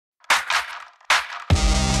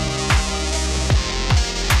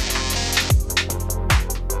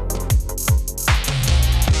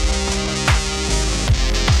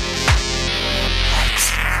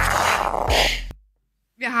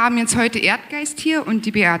haben jetzt heute Erdgeist hier und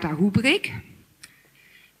die Beata Hubrig.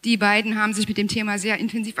 Die beiden haben sich mit dem Thema sehr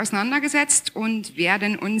intensiv auseinandergesetzt und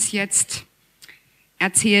werden uns jetzt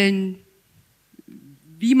erzählen,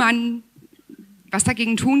 wie man was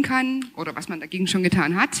dagegen tun kann oder was man dagegen schon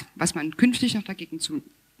getan hat, was man künftig noch dagegen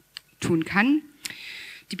tun kann.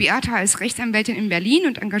 Die Beata ist Rechtsanwältin in Berlin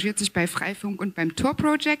und engagiert sich bei Freifunk und beim Tor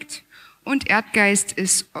Project. Und Erdgeist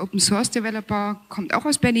ist Open Source Developer, kommt auch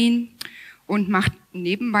aus Berlin und macht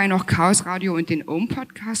nebenbei noch Chaos Radio und den Ohm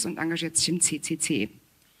Podcast und engagiert sich im CCC.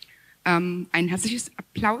 Ein herzliches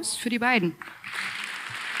Applaus für die beiden.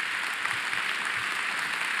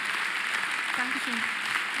 Dankeschön.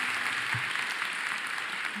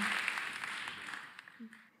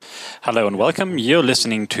 Hello and welcome. You're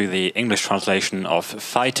listening to the English translation of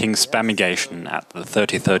Fighting Spammigation at the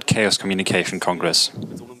 33rd Chaos Communication Congress.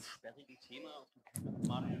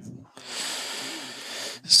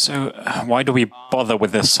 So, why do we bother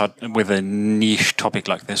with a niche topic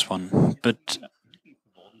like this one? But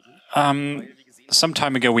some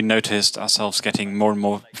time ago we noticed ourselves getting more and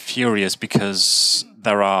more furious because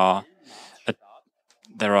there are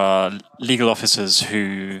legal officers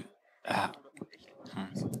who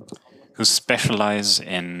specialize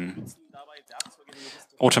in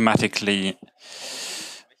automatically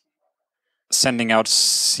sending out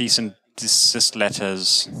cease and desist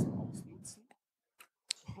letters,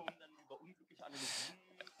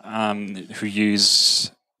 who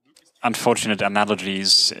use unfortunate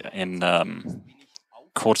analogies in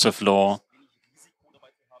courts of law.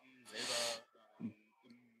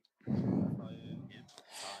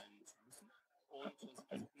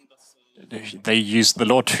 They use the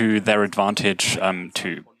law to their advantage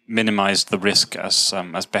to minimize the risk as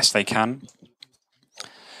best they can.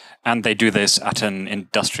 And they do this at an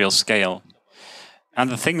industrial scale. And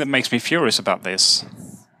the thing that makes me furious about this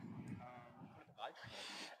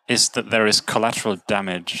is that there is collateral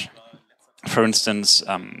damage. For instance,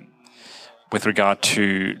 with regard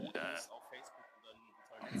to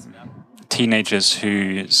teenagers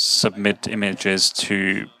who submit images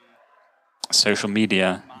to social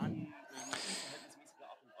media.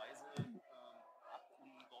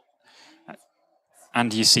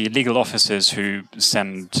 And you see legal officers who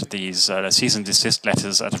send these cease and desist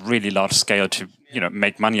letters at a really large scale to,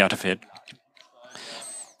 make money out of it.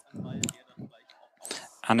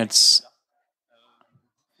 And it's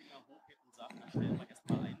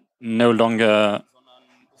no longer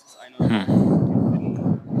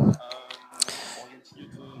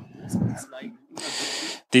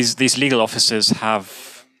These legal officers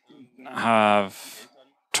have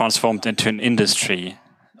transformed into an industry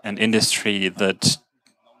that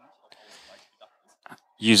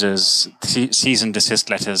uses cease and desist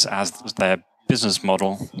letters as their business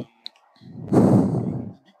model.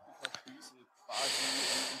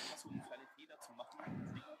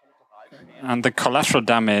 And the collateral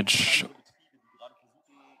damage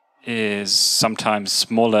is sometimes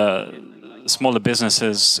smaller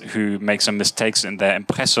businesses who make some mistakes in their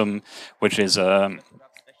impressum, which is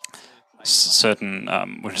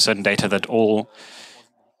certain data that all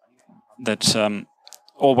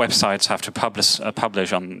websites have to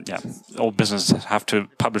publish on. Yeah, all businesses have to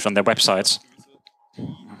publish on their websites.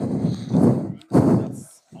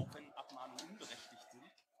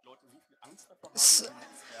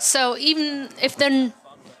 So even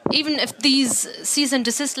if these cease and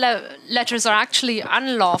desist letters are actually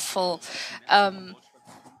unlawful,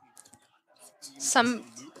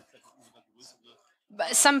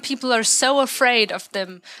 some people are so afraid of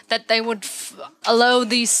them that they would allow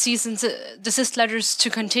these cease and desist letters to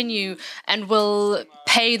continue and will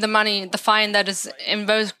pay the fine that is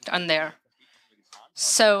invoked on there.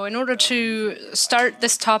 So in order to start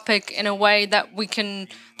this topic in a way that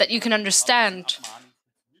you can understand,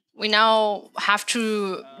 we now have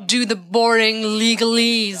to do the boring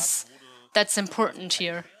legalese that's important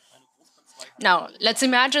here. Now, let's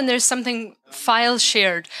imagine there's something file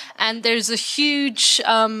shared, and there's a huge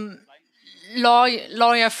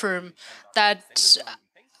lawyer firm that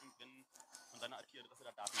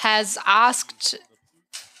has asked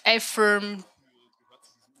a firm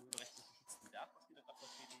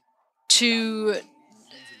to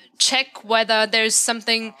check whether there's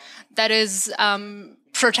something that is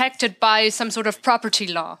protected by some sort of property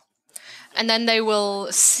law. And then they will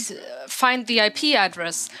find the IP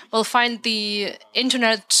address, will find the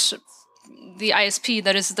internet, the ISP,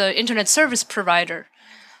 that is the internet service provider.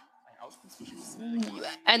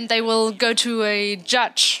 And they will go to a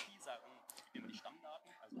judge.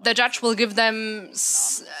 The judge will give them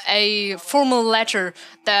a formal letter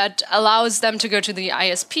that allows them to go to the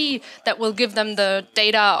ISP, that will give them the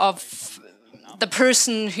data of the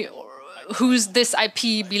person whose this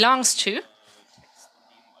IP belongs to.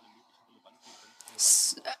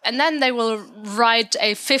 And then they will write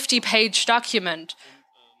a 50-page document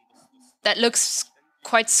that looks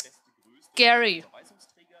quite scary.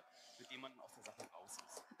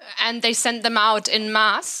 And they send them out in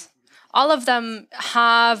mass. All of them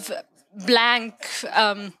have blank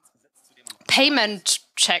payment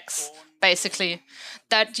checks, basically,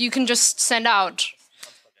 that you can just send out.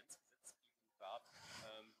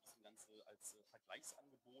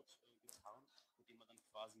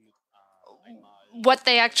 What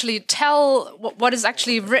they actually tell, what is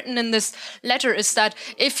actually written in this letter is that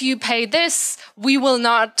if you pay this, we will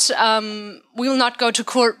not go to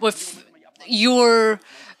court with your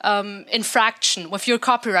infraction, with your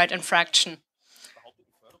copyright infraction.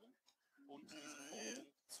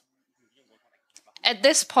 At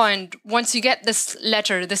this point, once you get this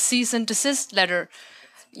letter, the cease and desist letter,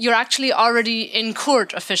 you're actually already in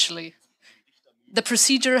court officially. The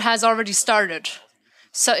procedure has already started.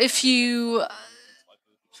 So if you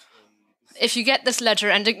get this letter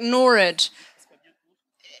and ignore it,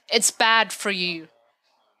 it's bad for you.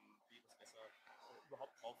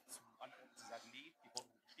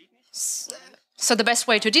 So the best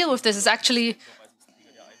way to deal with this is actually,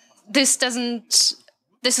 this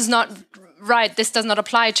is not right, this does not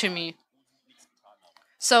apply to me.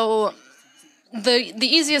 So the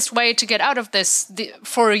easiest way to get out of this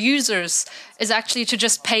for users is actually to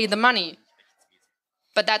just pay the money.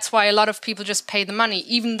 But that's why a lot of people just pay the money,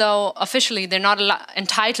 even though officially they're not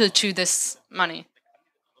entitled to this money.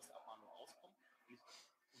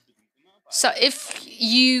 So if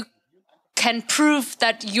you can prove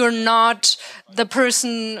that you're not the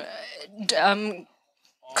person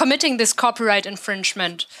committing this copyright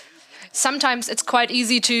infringement, sometimes it's quite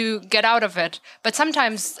easy to get out of it, but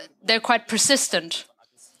sometimes they're quite persistent.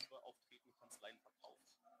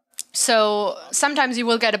 So sometimes you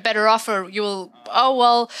will get a better offer. You will, oh,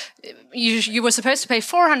 well, you were supposed to pay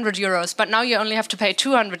 400 euros, but now you only have to pay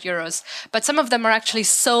 200 euros. But some of them are actually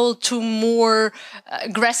sold to more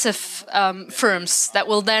aggressive firms that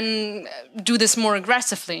will then do this more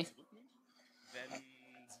aggressively.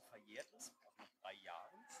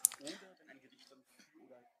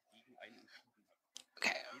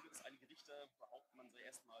 Okay.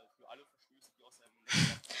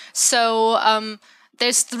 So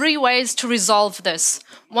there's 3 ways to resolve this.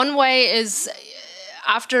 One way is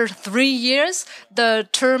after 3 years, the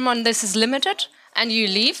term on this is limited and you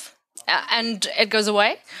leave and it goes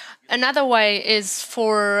away. Another way is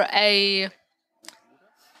for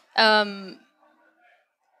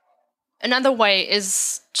another way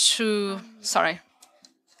is to, sorry.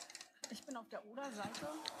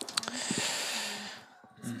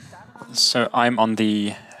 So I'm on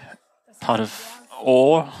the part of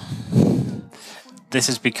or. This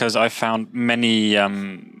is because I found many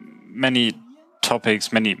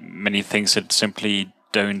topics, many things that simply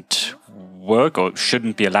don't work or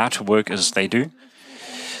shouldn't be allowed to work as they do.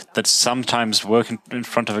 That sometimes work in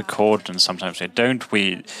front of a court and sometimes they don't.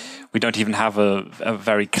 We don't even have a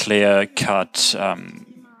very clear-cut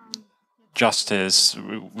justice.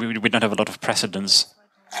 We don't have a lot of precedents.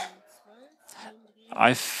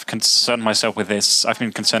 I've concerned myself with this. I've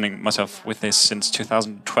been concerning myself with this since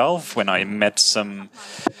 2012, when I met some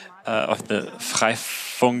of the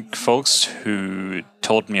Freifunk folks who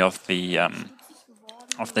told me of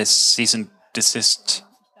this cease and desist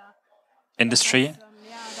industry,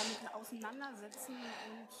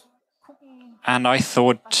 and I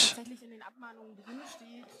thought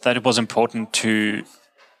that it was important to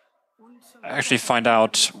actually find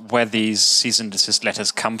out where these cease and desist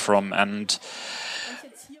letters come from and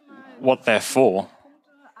what they're for.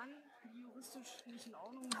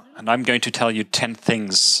 And I'm going to tell you 10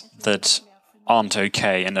 things that aren't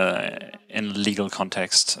okay in a legal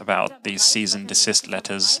context about these cease and desist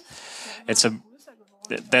letters.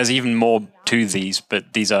 There's even more to these,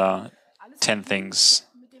 but these are 10 things.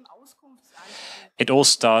 It all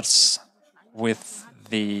starts with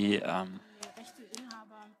the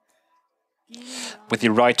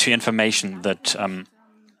right to information that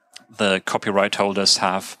the copyright holders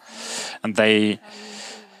have, and they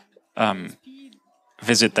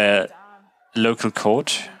visit their local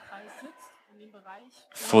court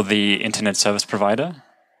for the internet service provider,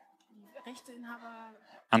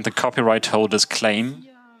 and the copyright holders claim,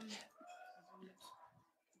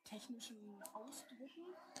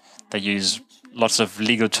 they use lots of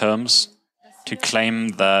legal terms to claim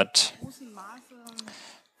that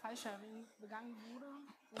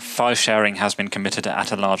file sharing has been committed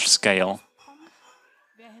at a large scale.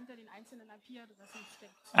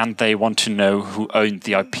 and they want to know who owned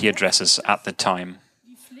the IP addresses at the time.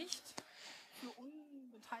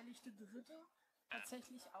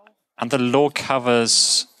 And the law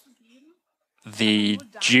covers the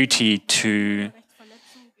duty to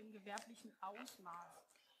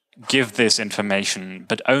give this information,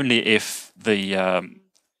 but only if the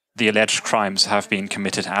alleged crimes have been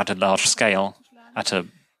committed at a large scale, at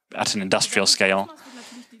an industrial scale.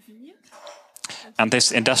 And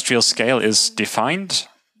this industrial scale is defined,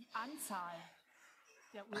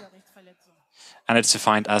 and it's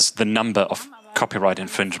defined as the number of copyright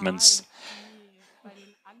infringements.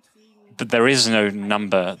 But there is no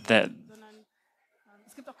number. There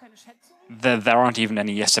aren't even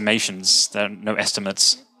any estimations. There are no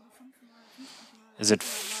estimates. Is it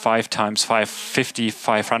 5 times 5, 50,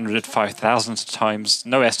 500, 5,000 times?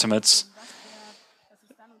 No estimates.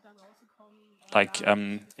 Like,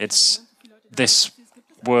 it's this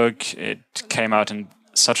work, it came out in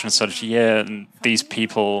such and such year, and these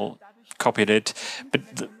people copied it. But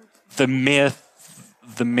the mere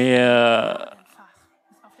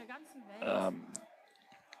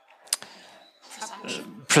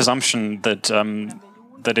presumption that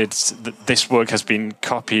this work has been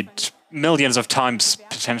copied millions of times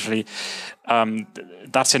potentially,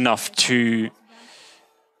 that's enough to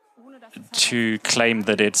claim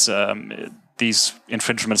that it's these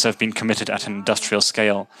infringements have been committed at an industrial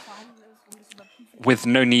scale, with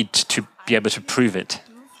no need to be able to prove it.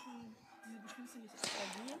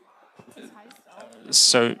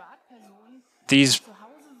 So these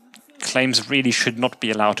claims really should not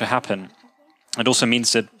be allowed to happen. It also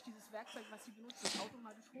means that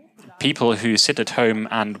people who sit at home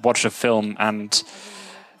and watch a film and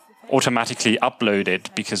automatically upload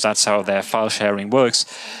it, because that's how their file sharing works,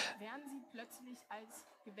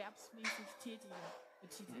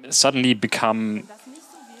 suddenly become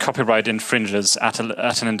copyright infringers at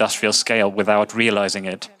an industrial scale without realizing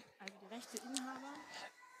it.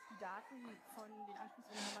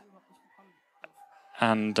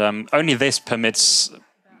 And only this permits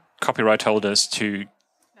copyright holders to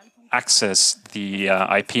access the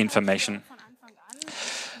IP information.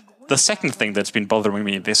 The second thing that's been bothering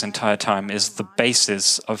me this entire time is the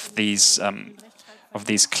basis of these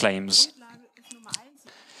claims.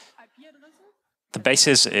 The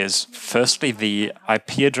basis is firstly the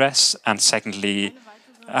IP address, and secondly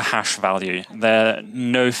a hash value. There are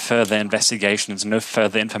no further investigations, no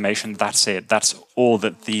further information. That's it. That's all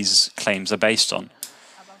that these claims are based on.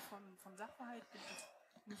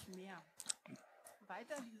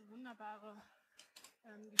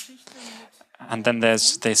 And then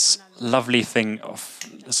there's this lovely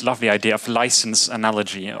idea of license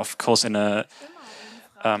analogy. Of course, in a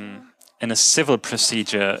civil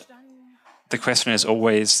procedure, the question is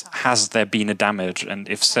always, has there been a damage, and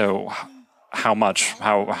if so, how much,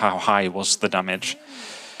 how high was the damage?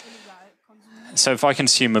 So if I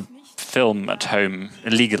consume a film at home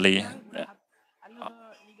illegally,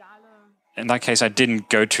 in that case, I didn't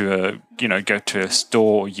go to a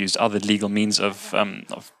store or use other legal means of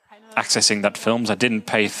accessing that film. I didn't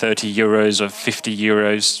pay 30 euros or 50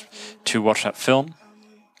 euros to watch that film.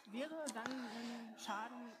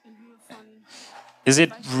 Is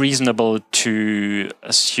it reasonable to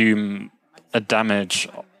assume a damage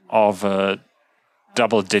of a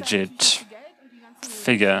double-digit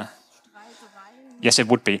figure? Yes, it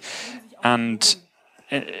would be. And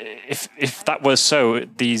if that were so,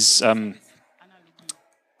 these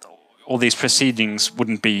all these proceedings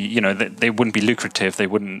wouldn't be, they wouldn't be lucrative. They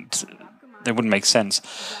wouldn't make sense,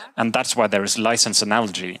 and that's why there is license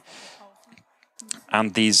analogy.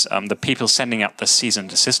 And these the people sending out the cease and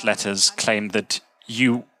desist letters claim that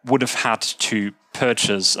you would have had to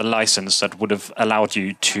purchase a license that would have allowed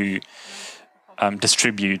you to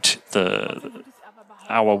distribute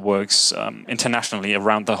our works internationally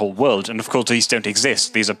around the whole world. And of course, these don't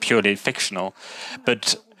exist. These are purely fictional,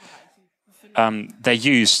 but they're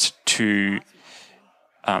used to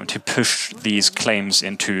push these claims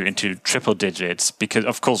into triple digits, because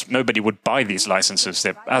of course nobody would buy these licenses.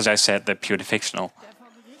 As I said, they're purely fictional.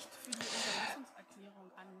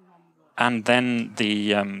 And then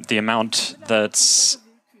the amount that's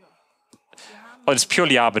it's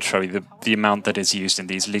purely arbitrary, the amount that is used in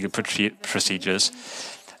these legal procedures.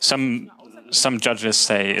 Some judges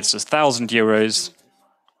say it's 1,000 euros.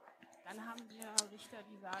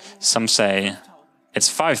 Some say it's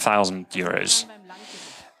 5,000 euros.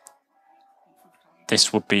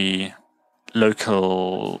 This would be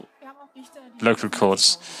local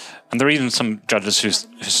courts, and there are even some judges who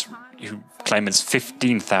claim it's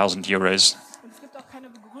 15,000 euros.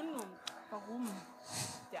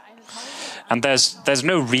 And there's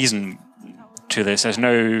no reason to this. There's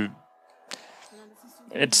no.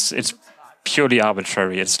 It's purely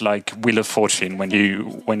arbitrary. It's like Wheel of Fortune when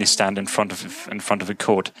you stand in front of a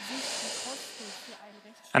court.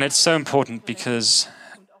 And it's so important because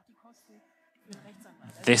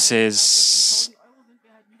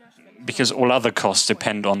all other costs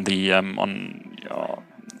depend on the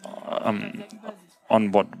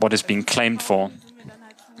on what is being claimed for,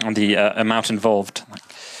 on the amount involved.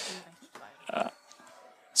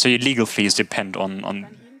 So your legal fees depend on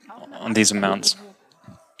these amounts.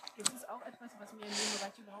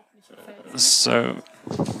 So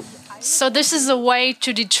this is a way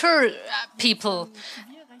to deter people.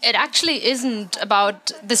 It actually isn't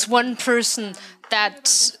about this one person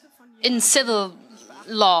that in civil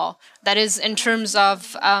law, that is in terms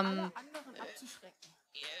of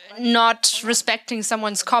not respecting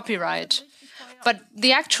someone's copyright. But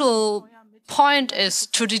the actual point is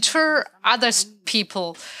to deter other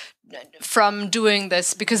people from doing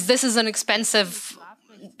this, because this is an expensive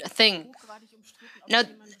thing. Now,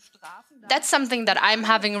 that's something that I'm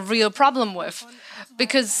having a real problem with,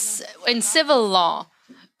 because in civil law,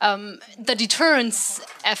 the deterrence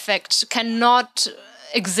effect cannot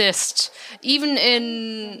exist. Even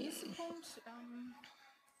in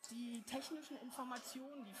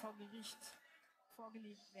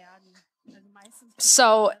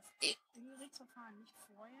so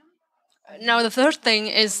now the third thing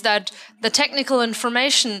is that the technical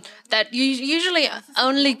information that you usually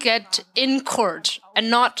only get in court and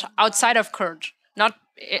not outside of court, not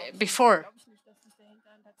before.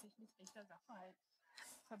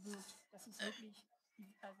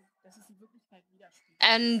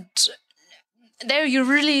 And there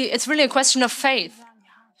it's really a question of faith.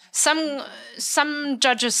 Some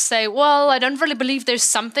judges say, well, I don't really believe there's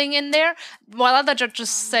something in there, while other judges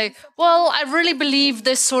say, well, I really believe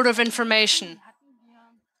this sort of information.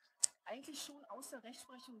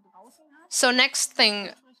 So next thing,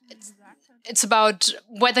 it's about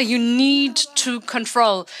whether you need to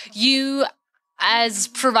control. You, as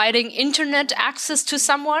providing internet access to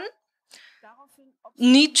someone,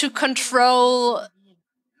 need to control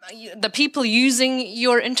the people using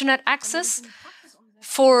your internet access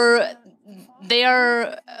for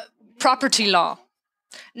their property law.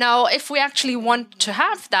 Now, if we actually want to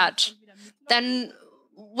have that, then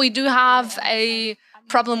we do have a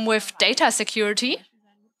problem with data security,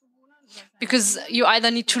 because you either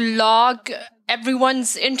need to log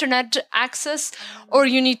everyone's internet access or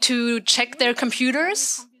you need to check their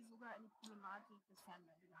computers.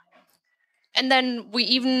 And then we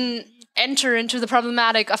even enter into the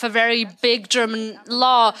problematic of a very big German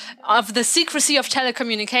law of the secrecy of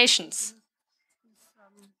telecommunications.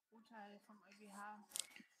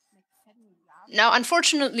 Now,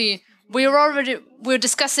 unfortunately, we're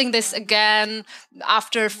discussing this again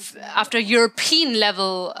after European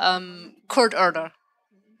level court order.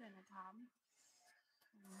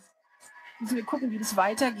 Müssen wir gucken, wie das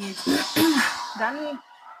weitergeht. Dann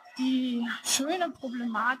die schöne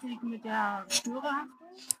Problematik mit der Störerhaftung.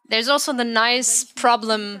 There's also the nice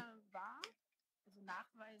problem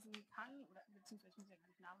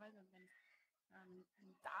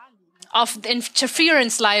of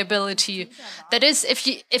interference liability. That is,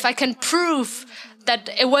 if I can prove that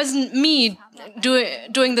it wasn't me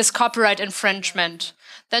doing this copyright infringement,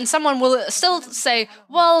 then someone will still say,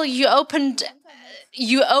 well, you opened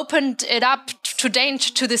it up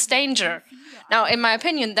to this danger. Now, in my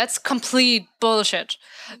opinion, that's complete bullshit,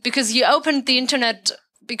 because you opened the internet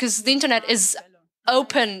because the internet is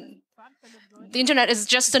open. The internet is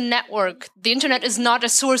just a network. The internet is not a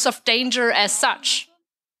source of danger as such.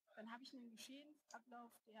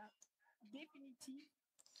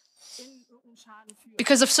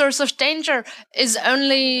 Because a source of danger is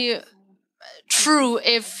only true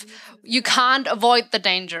if you can't avoid the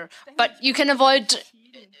danger. But you can avoid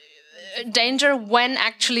danger when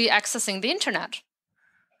actually accessing the internet.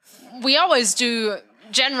 We always do,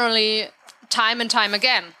 generally, time and time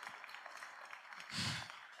again.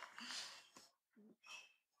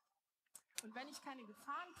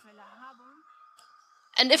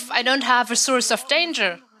 And if I don't have a source of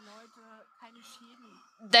danger,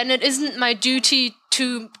 then it isn't my duty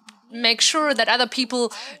to make sure that other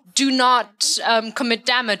people do not commit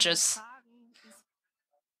damages.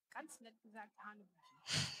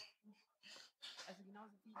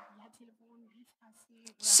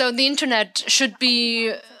 So the internet should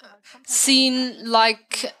be seen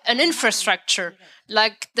like an infrastructure,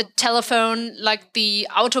 like the telephone, like the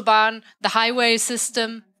Autobahn, the highway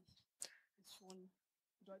system.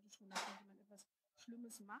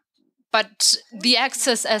 But the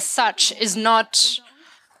access as such is not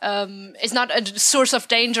is not a source of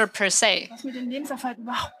danger per se. Was mit dem Lebenserhalt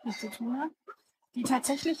überhaupt nichts zu tun hat. Die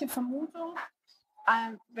tatsächliche Vermutung,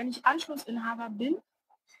 wenn ich Anschlussinhaber bin,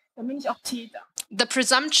 dann bin ich auch Täter. The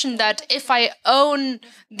presumption that if I own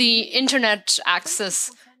the internet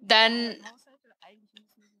access, then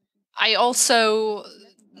I'm also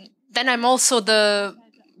the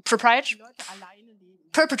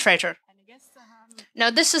perpetrator. Now,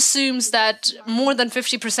 this assumes that more than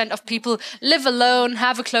 50% of people live alone,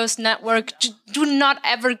 have a closed network, do not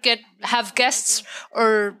ever have guests,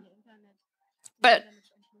 but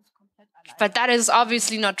that is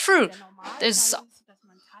obviously not true.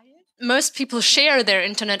 Most people share their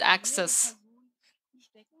internet access.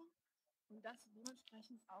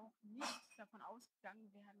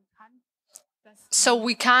 So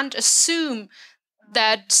we can't assume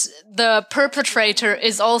that the perpetrator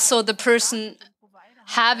is also the person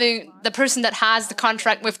that has the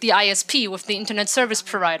contract with the ISP, with the internet service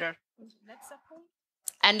provider.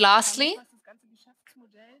 And lastly,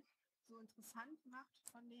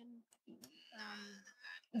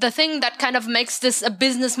 the thing that kind of makes this a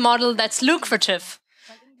business model that's lucrative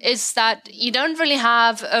is that you don't really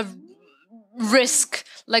have a risk.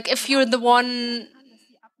 Like if you're the one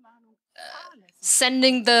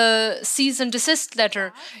sending the cease and desist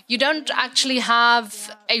letter, you don't actually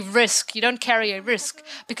have a risk. You don't carry a risk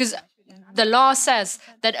because the law says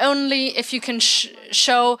that only if you can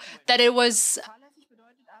show that it was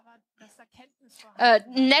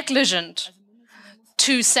negligent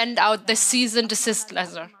to send out the cease and desist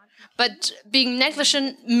letter. But being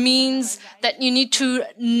negligent means that you need to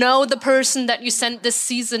know the person that you sent the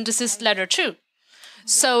cease and desist letter to.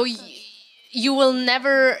 So you will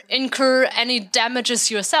never incur any damages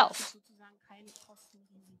yourself.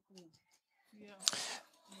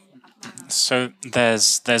 So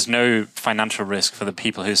there's no financial risk for the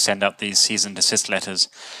people who send out these cease and desist letters.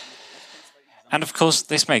 And of course,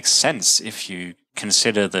 this makes sense if you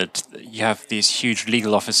consider that you have these huge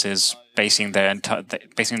legal offices basing their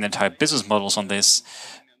entire business models on this.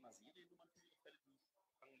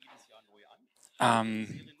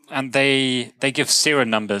 And they give serial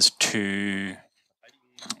numbers to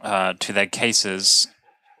their cases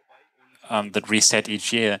that reset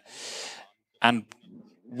each year, and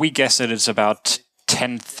we guess that it's about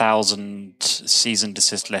 10,000 cease and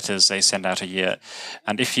desist letters they send out a year.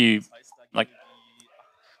 And if you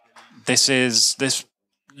this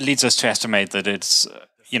leads us to estimate that it's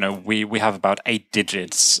we have about 8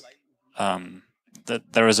 digits.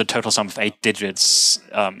 That there is a total sum of 8 digits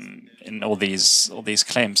in all these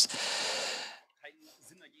claims.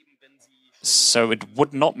 So it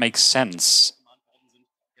would not make sense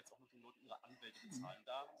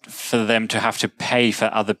for them to have to pay for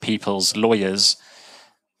other people's lawyers.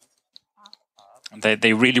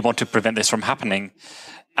 They really want to prevent this from happening,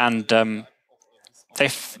 and they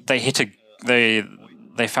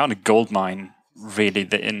found a gold mine really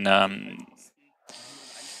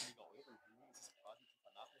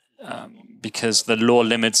because the law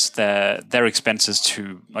limits their expenses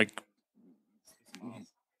to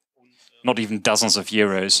not even dozens of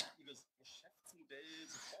euros.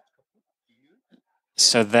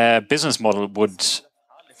 So their business model would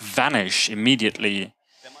vanish immediately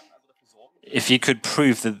if you could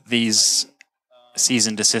prove that these cease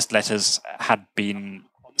and desist letters had been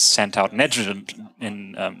sent out negligently.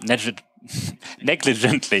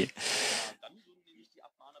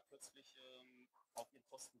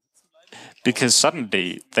 Because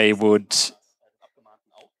suddenly they would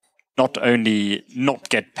not only not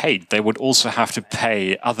get paid, they would also have to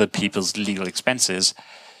pay other people's legal expenses.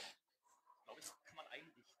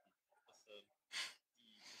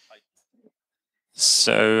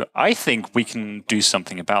 So I think we can do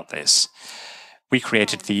something about this. We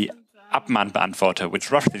created the Abmahnbeantworter,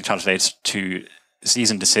 which roughly translates to cease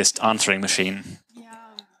and desist answering machine.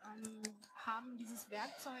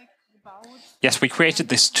 Yes, we created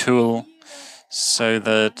this tool so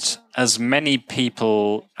that as many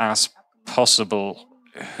people as possible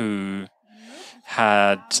who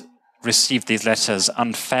had received these letters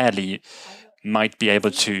unfairly might be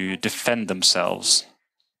able to defend themselves.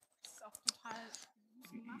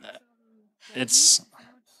 It's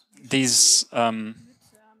these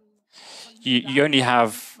you only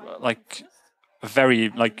have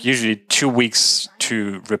usually 2 weeks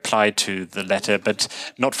to reply to the letter, but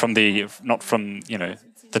not from the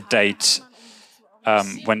date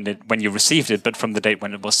when you received it, but from the date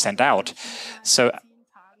when it was sent out. So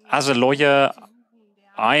as a lawyer,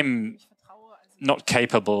 I'm not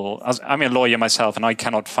capable. I'm a lawyer myself, and I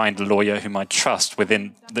cannot find a lawyer whom I trust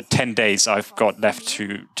within the 10 days I've got left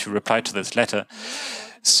to reply to this letter.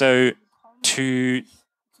 So to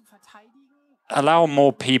allow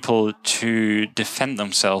more people to defend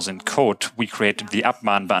themselves in court, we created the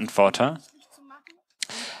Abmahnbeantworter.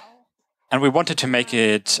 And we wanted to make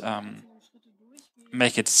it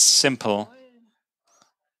simple.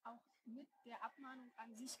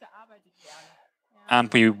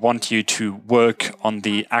 And we want you to work on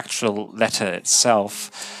the actual letter itself.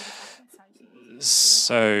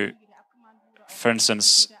 So, for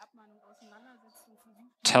instance,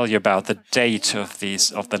 tell you about the date of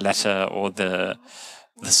the letter or the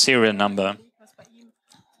serial number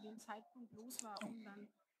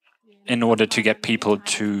in order to get people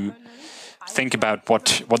to think about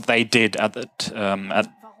what they did at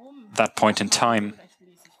that point in time,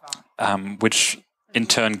 which in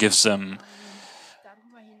turn gives them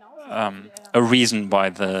a reason why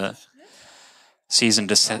the cease and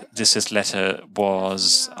desist letter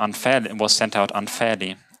was sent out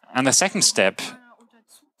unfairly. And the second step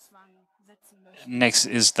next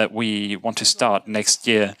is that we want to start next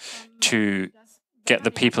year to get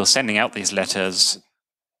the people sending out these letters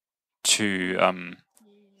to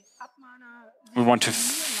we want to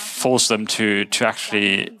force them to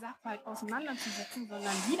actually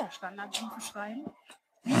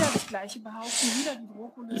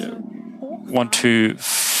want to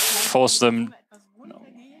force them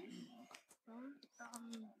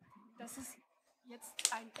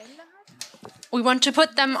we want to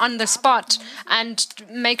put them on the spot and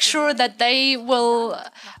make sure that they will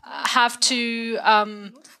have to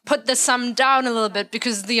put the sum down a little bit,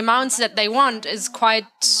 because the amounts that they want is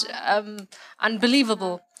quite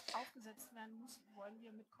unbelievable.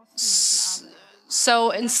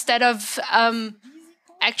 So instead of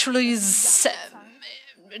actually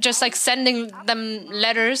just like sending them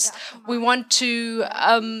letters, we want to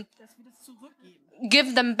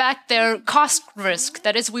give them back their cost risk.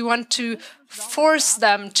 That is, we want to force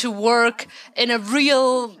them to work in a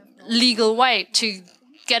real legal way, to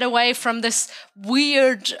get away from this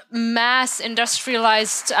weird mass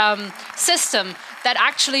industrialized system that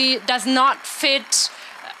actually does not fit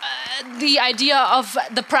the idea of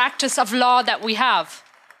the practice of law that we have.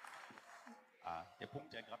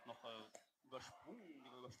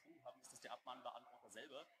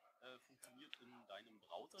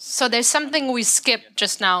 So there's something we skipped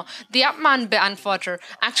just now. The Abmahnbeantworter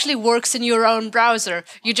actually works in your own browser.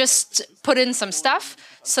 You just put in some stuff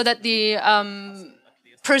so that the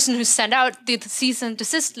person who sent out the cease and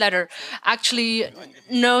desist letter actually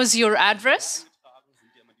knows your address.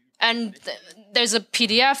 And there's a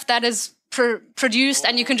PDF that is produced,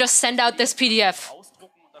 and you can just send out this PDF.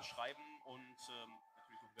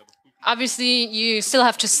 Obviously, you still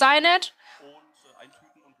have to sign it,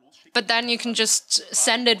 but then you can just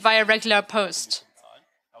send it via regular post.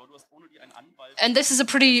 And this is a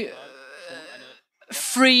pretty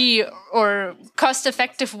free or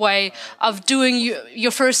cost-effective way of doing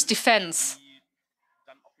your first defense.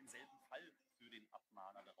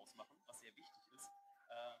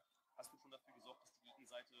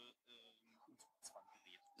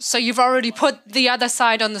 So you've already put the other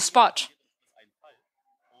side on the spot.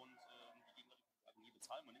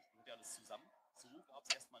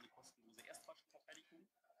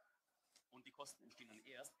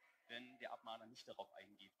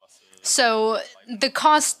 So the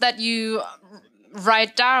cost that you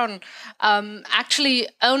write down actually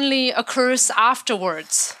only occurs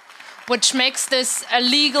afterwards, which makes this a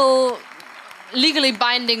legally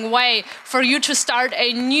binding way for you to start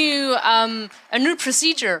a new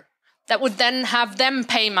procedure that would then have them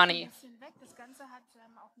pay money.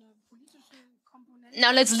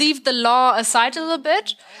 Now let's leave the law aside a little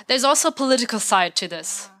bit. There's also a political side to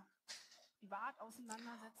this.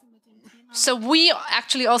 So we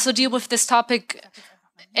actually also deal with this topic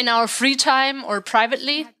in our free time or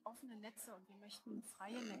privately,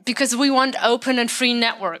 because we want open and free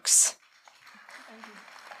networks.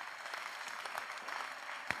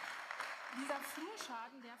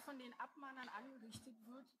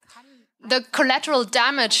 The collateral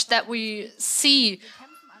damage that we see,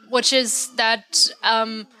 which is that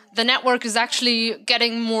the network is actually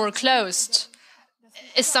getting more closed,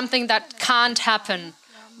 is something that can't happen.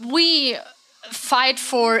 We fight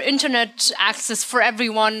for internet access for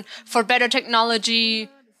everyone, for better technology,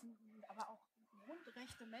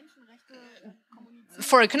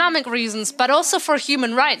 for economic reasons, but also for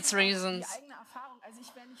human rights reasons.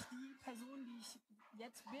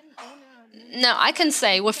 Now, I can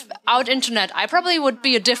say without internet, I probably would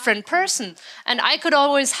be a different person, and I could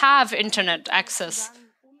always have internet access.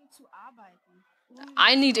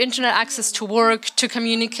 I need internet access to work, to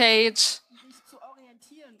communicate,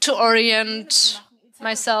 to orient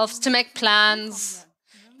myself, to make plans,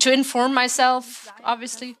 to inform myself,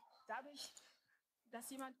 obviously.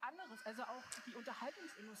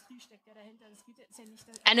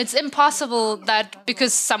 And it's impossible that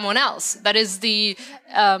because someone else, that is the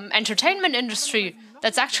entertainment industry,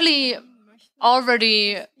 that's actually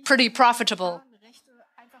already pretty profitable.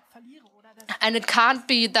 And it can't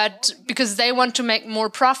be that because they want to make more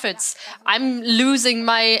profits, I'm losing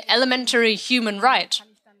my elementary human right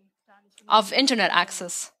of internet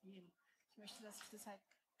access.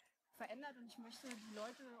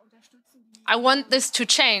 I want this to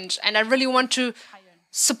change, and I really want to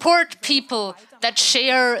support people that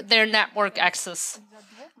share their network access.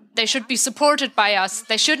 They should be supported by us.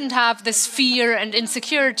 They shouldn't have this fear and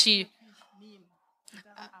insecurity.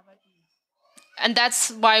 And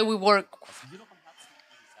that's why we work.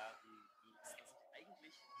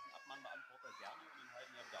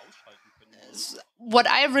 What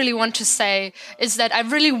I really want to say is that I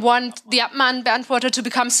really want the Abmahnbeantworter to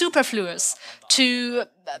become superfluous, to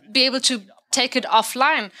be able to take it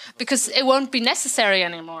offline, because it won't be necessary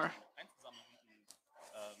anymore.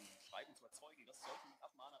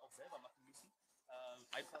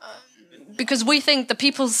 Because we think the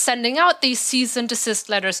people sending out these cease and desist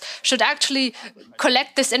letters should actually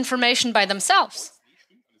collect this information by themselves.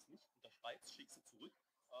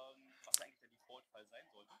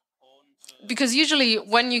 Because usually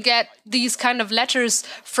when you get these kind of letters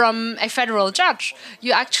from a federal judge,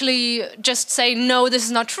 you actually just say, no, this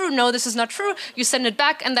is not true, no, this is not true, you send it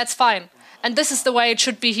back, and that's fine. And this is the way it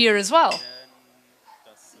should be here as well.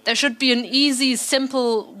 There should be an easy,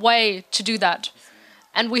 simple way to do that.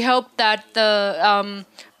 And we hope that the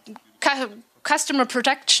customer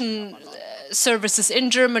protection services in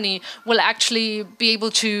Germany will actually be able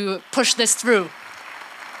to push this through.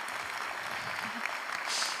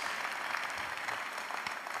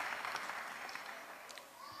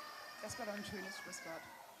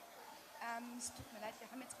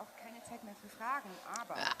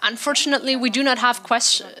 Unfortunately, we do not have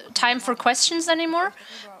time for questions anymore.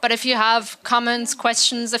 But if you have comments,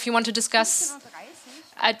 questions, if you want to discuss,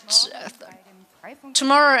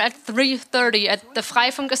 tomorrow at 3:30 at the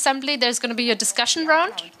Freifunk Assembly, there's going to be a discussion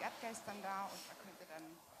round.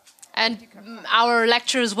 And our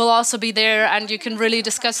lecturers will also be there, and you can really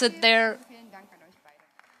discuss it there.